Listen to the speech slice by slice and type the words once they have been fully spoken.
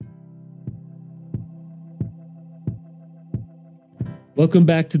Welcome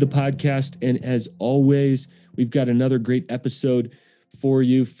back to the podcast. And as always, we've got another great episode for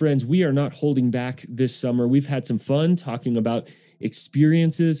you. Friends, we are not holding back this summer. We've had some fun talking about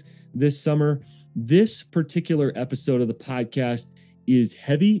experiences this summer. This particular episode of the podcast is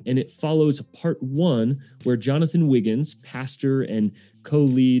heavy, and it follows part one, where Jonathan Wiggins, pastor and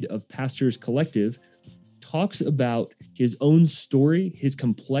co-lead of Pastors Collective, talks about his own story, his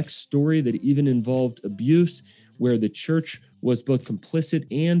complex story that even involved abuse, where the church was both complicit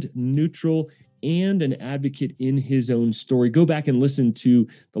and neutral and an advocate in his own story. Go back and listen to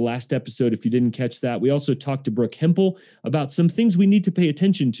the last episode if you didn't catch that. We also talked to Brooke Hempel about some things we need to pay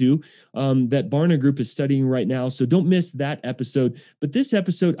attention to that Barna Group is studying right now. So don't miss that episode. But this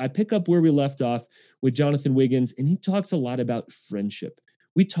episode, I pick up where we left off with Jonathan Wiggins, and he talks a lot about friendship.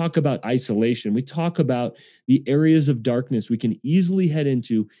 We talk about isolation. We talk about the areas of darkness we can easily head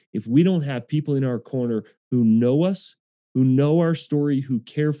into if we don't have people in our corner who know us, who know our story, who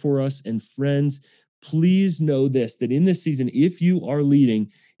care for us. And friends, please know this, that in this season, if you are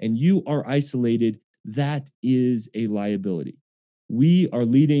leading and you are isolated, that is a liability. We are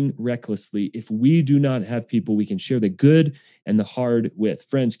leading recklessly if we do not have people we can share the good and the hard with.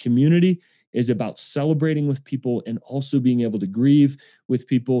 Friends, community is about celebrating with people and also being able to grieve with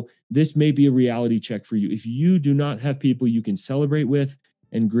people. This may be a reality check for you. If you do not have people you can celebrate with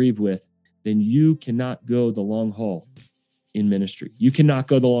and grieve with, then you cannot go the long haul in ministry. You cannot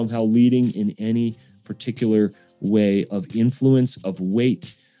go the long haul leading in any particular way of influence, of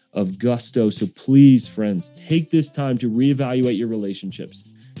weight, of gusto. So please, friends, take this time to reevaluate your relationships,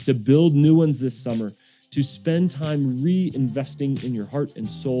 to build new ones this summer, to spend time reinvesting in your heart and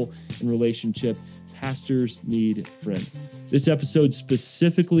soul and relationship. Pastors need friends. This episode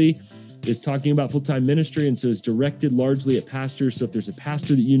specifically is talking about full-time ministry, and so it's directed largely at pastors. So if there's a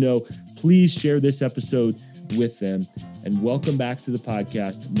pastor that you know, please share this episode with them. And welcome back to the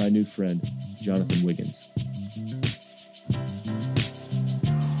podcast, my new friend, Jonathan Wiggins.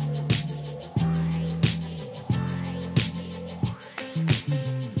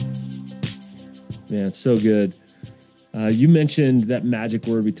 Man, it's so good. You mentioned that magic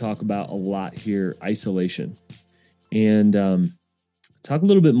word we talk about a lot here, isolation. And talk a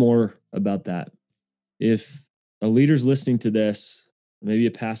little bit more about that. If a leader's listening to this, maybe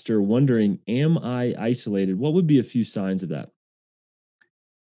a pastor wondering, am I isolated? What would be a few signs of that?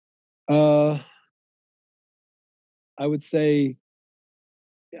 I would say,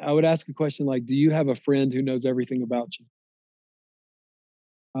 I would ask a question like, do you have a friend who knows everything about you?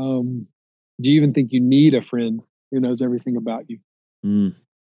 Do you even think you need a friend who knows everything about you?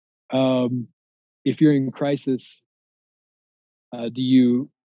 If you're in crisis, do you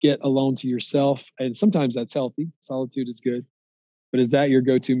get alone to yourself? And sometimes that's healthy. Solitude is good. But is that your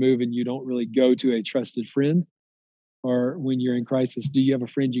go-to move and you don't really go to a trusted friend? Or when you're in crisis, do you have a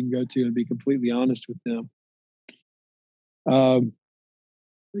friend you can go to and be completely honest with them?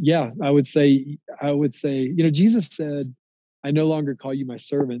 Yeah, I would say, Jesus said, I no longer call you my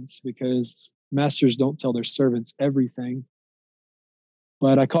servants because masters don't tell their servants everything.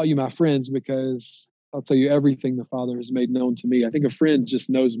 But I call you my friends because I'll tell you everything the Father has made known to me. I think a friend just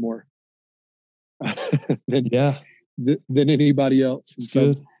knows more than anybody else. And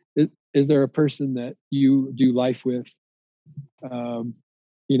so is there a person that you do life with? Some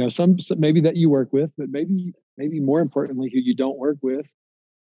maybe that you work with, but maybe more importantly, who you don't work with,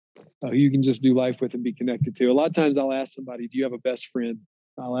 who you can just do life with and be connected to. A lot of times I'll ask somebody, do you have a best friend?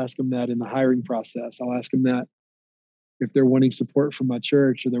 I'll ask them that in the hiring process. I'll ask them that if they're wanting support from my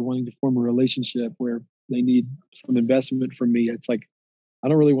church or they're wanting to form a relationship where they need some investment from me. It's like, I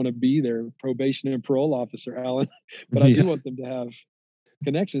don't really want to be their probation and parole officer, Alan, but I do want them to have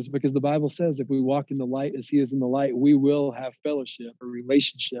connections because the Bible says if we walk in the light as he is in the light, we will have fellowship or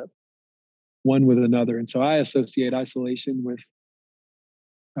relationship one with another. And so I associate isolation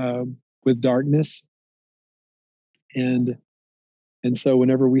with darkness. And so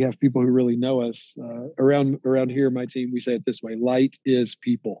whenever we have people who really know us, around here, my team, we say it this way: light is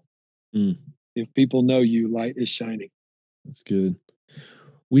people. If people know you, light is shining. That's good.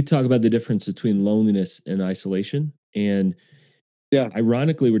 We talk about the difference between loneliness and isolation. And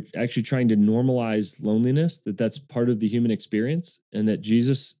ironically, we're actually trying to normalize loneliness, that's part of the human experience, and that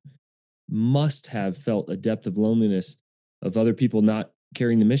Jesus must have felt a depth of loneliness of other people not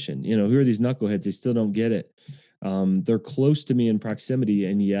carrying the mission. Who are these knuckleheads? They still don't get it. They're close to me in proximity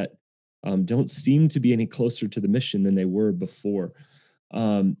and yet don't seem to be any closer to the mission than they were before.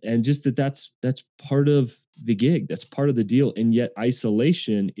 And just that's part of the gig. That's part of the deal. And yet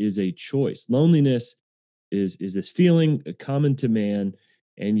isolation is a choice. Loneliness is this feeling common to man,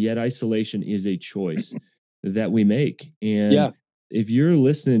 and yet isolation is a choice that we make. And if you're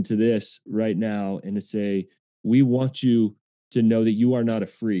listening to this right now and to say, we want you to know that you are not a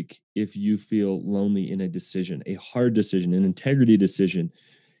freak if you feel lonely in a decision, a hard decision, an integrity decision.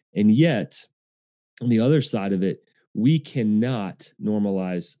 And yet, on the other side of it, we cannot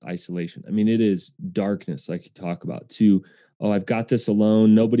normalize isolation. I mean, it is darkness, like you talk about, to, oh, I've got this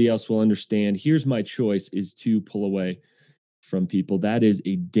alone. Nobody else will understand. Here's my choice, is to pull away from people. That is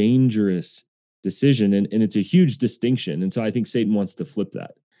a dangerous decision. And it's a huge distinction. And so I think Satan wants to flip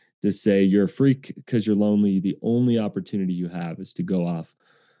that, to say you're a freak because you're lonely. The only opportunity you have is to go off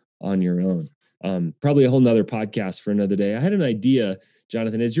on your own. Probably a whole nother podcast for another day. I had an idea,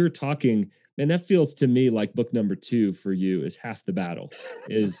 Jonathan, as you're talking, man, that feels to me like book number 2 for you is half the battle,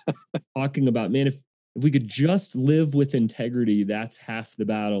 is talking about, man, if we could just live with integrity, that's half the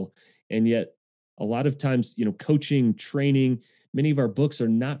battle. And yet a lot of times, coaching, training, many of our books are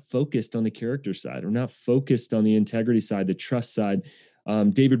not focused on the character side, or not focused on the integrity side, the trust side.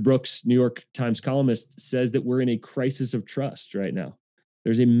 David Brooks, New York Times columnist, says that we're in a crisis of trust right now.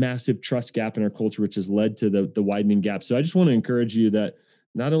 There's a massive trust gap in our culture, which has led to the widening gap. So I just want to encourage you that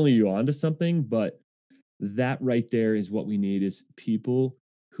not only are you onto something, but that right there is what we need, is people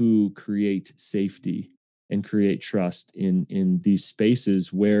who create safety and create trust in these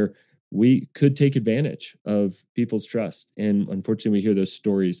spaces where we could take advantage of people's trust. And unfortunately, we hear those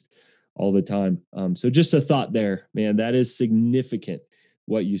stories all the time. So just a thought there, man, that is significant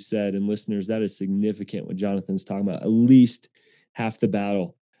what you said. And listeners, that is significant what Jonathan's talking about, at least half the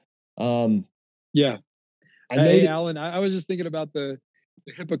battle. Yeah. I know Hey, Alan, I was just thinking about the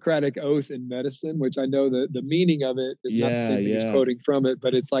Hippocratic Oath in medicine, which I know the meaning of it is not the same thing as quoting from it,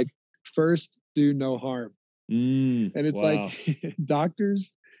 but it's like, first, do no harm. And it's like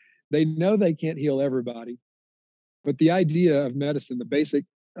doctors, they know they can't heal everybody, but the idea of medicine, the basic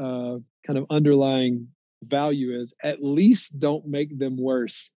kind of underlying value is at least don't make them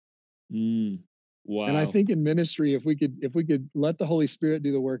worse. Wow. And I think in ministry, if we could let the Holy Spirit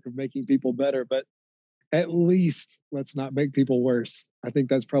do the work of making people better, but at least let's not make people worse. I think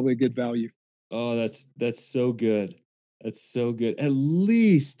that's probably a good value. Oh, that's so good. That's so good. At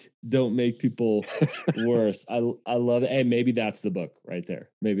least don't make people worse. I love it. Hey, maybe that's the book right there.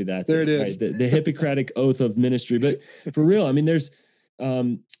 Maybe that's there it is. Right? The Hippocratic Oath of Ministry. But for real, I mean, there's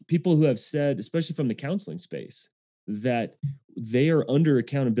people who have said, especially from the counseling space, that they are under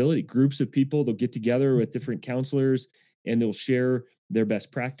accountability. Groups of people, they'll get together with different counselors and they'll share their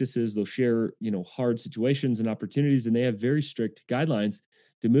best practices. They'll share, hard situations and opportunities, and they have very strict guidelines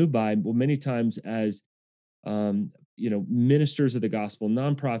to move by. Well, many times as ministers of the gospel,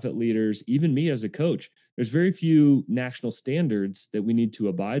 nonprofit leaders, even me as a coach, there's very few national standards that we need to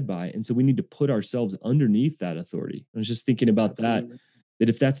abide by. And so we need to put ourselves underneath that authority. I was just thinking about that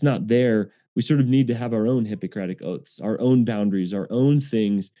if that's not there, we sort of need to have our own Hippocratic oaths, our own boundaries, our own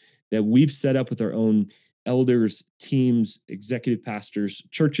things that we've set up with our own elders, teams, executive pastors,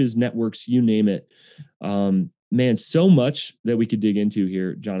 churches, networks, you name it. Man, so much that we could dig into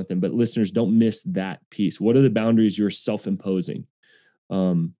here, Jonathan, but listeners, don't miss that piece. What are the boundaries you're self-imposing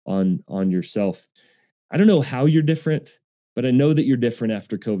on yourself? I don't know how you're different, but I know that you're different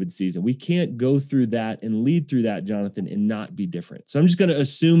after COVID season. We can't go through that and lead through that, Jonathan, and not be different. So I'm just going to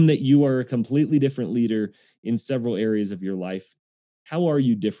assume that you are a completely different leader in several areas of your life. How are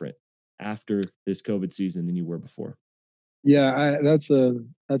you different after this COVID season than you were before? Yeah, that's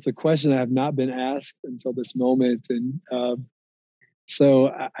a question I have not been asked until this moment. And so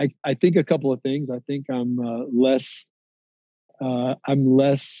I think a couple of things. I think I'm less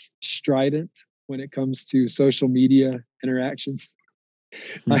strident when it comes to social media interactions.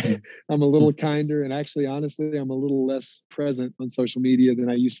 I'm a little kinder, and actually, honestly, I'm a little less present on social media than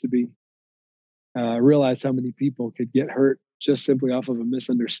I used to be. I realized how many people could get hurt just simply off of a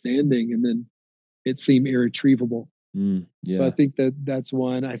misunderstanding, and then it seemed irretrievable. So I think that's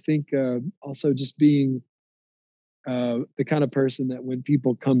one. I think also just being the kind of person that when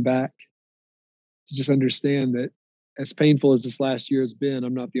people come back, to just understand that as painful as this last year has been,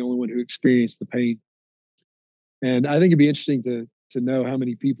 I'm not the only one who experienced the pain. And I think it'd be interesting to know how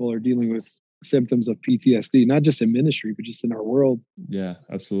many people are dealing with symptoms of PTSD, not just in ministry, but just in our world. Yeah,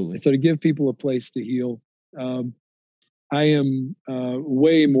 absolutely. And so to give people a place to heal, I am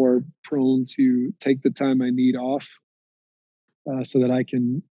way more prone to take the time I need off so that I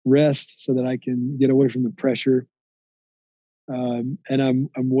can rest, so that I can get away from the pressure. And I'm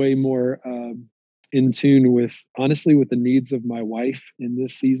way more in tune with, honestly, with the needs of my wife in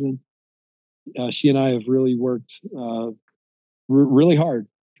this season. She and I have really worked really hard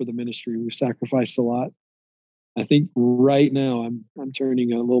for the ministry. We've sacrificed a lot. I think right now I'm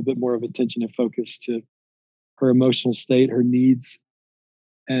turning a little bit more of attention and focus to her emotional state, her needs.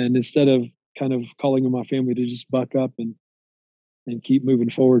 And instead of kind of calling on my family to just buck up and keep moving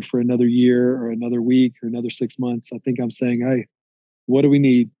forward for another year or another week or another 6 months, I think I'm saying, hey, what do we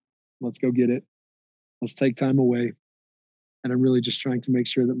need? Let's go get it. Let's take time away. And I'm really just trying to make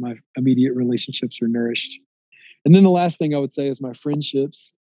sure that my immediate relationships are nourished. And then the last thing I would say is my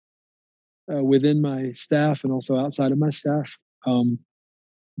friendships within my staff and also outside of my staff.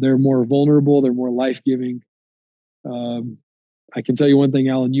 They're more vulnerable. They're more life-giving. I can tell you one thing,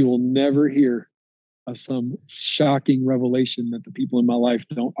 Alan, you will never hear of some shocking revelation that the people in my life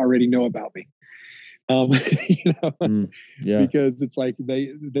don't already know about me. Because it's like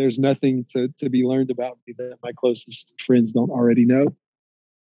there's nothing to be learned about me that my closest friends don't already know.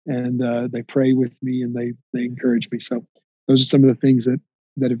 And they pray with me and they encourage me. So those are some of the things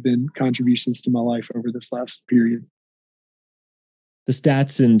that have been contributions to my life over this last period. The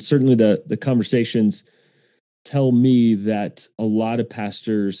stats and certainly the conversations tell me that a lot of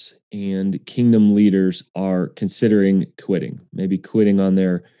pastors and kingdom leaders are considering quitting, maybe quitting on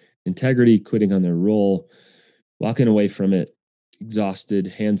their integrity, quitting on their role, walking away from it, exhausted,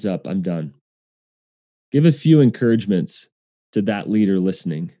 hands up, I'm done. Give a few encouragements to that leader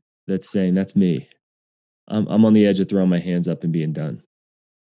listening that's saying, that's me. I'm on the edge of throwing my hands up and being done.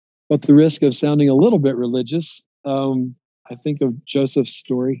 But the risk of sounding a little bit religious, I think of Joseph's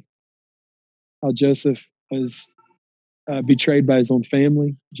story, how Joseph was betrayed by his own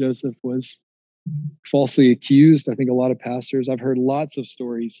family. Joseph was falsely accused. I think a lot of pastors, I've heard lots of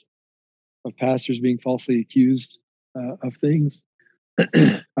stories of pastors being falsely accused of things.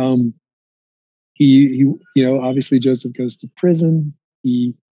 He, obviously Joseph goes to prison.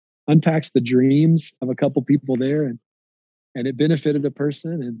 He unpacks the dreams of a couple people there, and it benefited a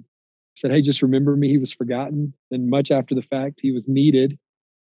person and said, hey, just remember me. He was forgotten. Then much after the fact, he was needed.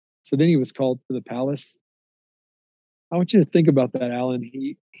 So then he was called to the palace. I want you to think about that, Alan.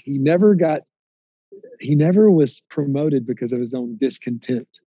 He never was promoted because of his own discontent.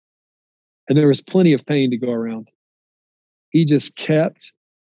 And there was plenty of pain to go around. He just kept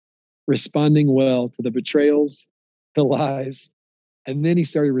responding well to the betrayals, the lies, and then he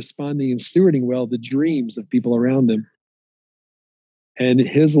started responding and stewarding well the dreams of people around him. And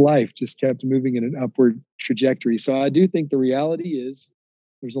his life just kept moving in an upward trajectory. So I do think the reality is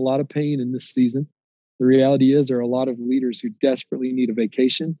there's a lot of pain in this season. The reality is there are a lot of leaders who desperately need a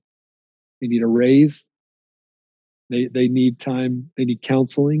vacation. They need a raise. They need time. They need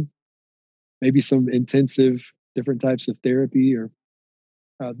counseling, maybe some intensive different types of therapy or,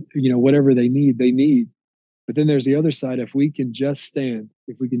 whatever they need. But then there's the other side. If we can just stand,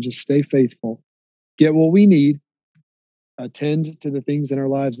 if we can just stay faithful, get what we need, attend to the things in our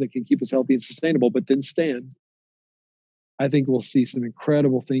lives that can keep us healthy and sustainable, but then stand, I think we'll see some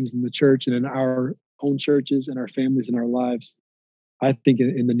incredible things in the church and in our own churches and our families and our lives. I think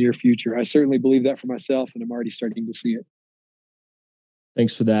in the near future. I certainly believe that for myself, and I'm already starting to see it.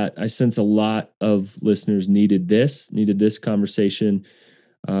 Thanks for that. I sense a lot of listeners needed this conversation.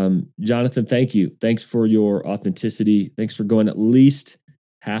 Jonathan, thank you. Thanks for your authenticity. Thanks for going at least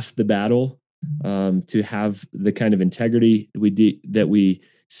half the battle to have the kind of integrity that we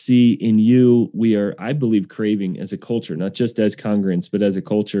see in you. We are, I believe, craving as a culture, not just as congregants, but as a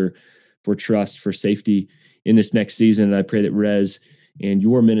culture for trust, for safety in this next season. And I pray that Res and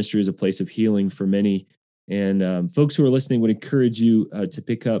your ministry is a place of healing for many. And folks who are listening would encourage you to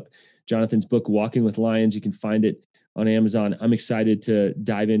pick up Jonathan's book, Walking with Lions. You can find it on Amazon. I'm excited to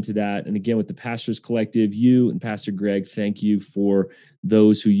dive into that. And again, with the Pastors Collective, you and Pastor Greg, thank you for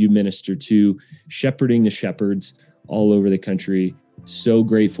those who you minister to, shepherding the shepherds all over the country. So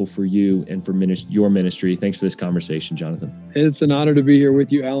grateful for you and for your ministry. Thanks for this conversation, Jonathan. It's an honor to be here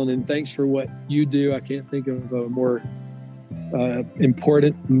with you, Alan, and thanks for what you do. I can't think of a more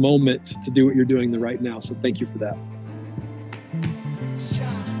important moment to do what you're doing right now. So thank you for that.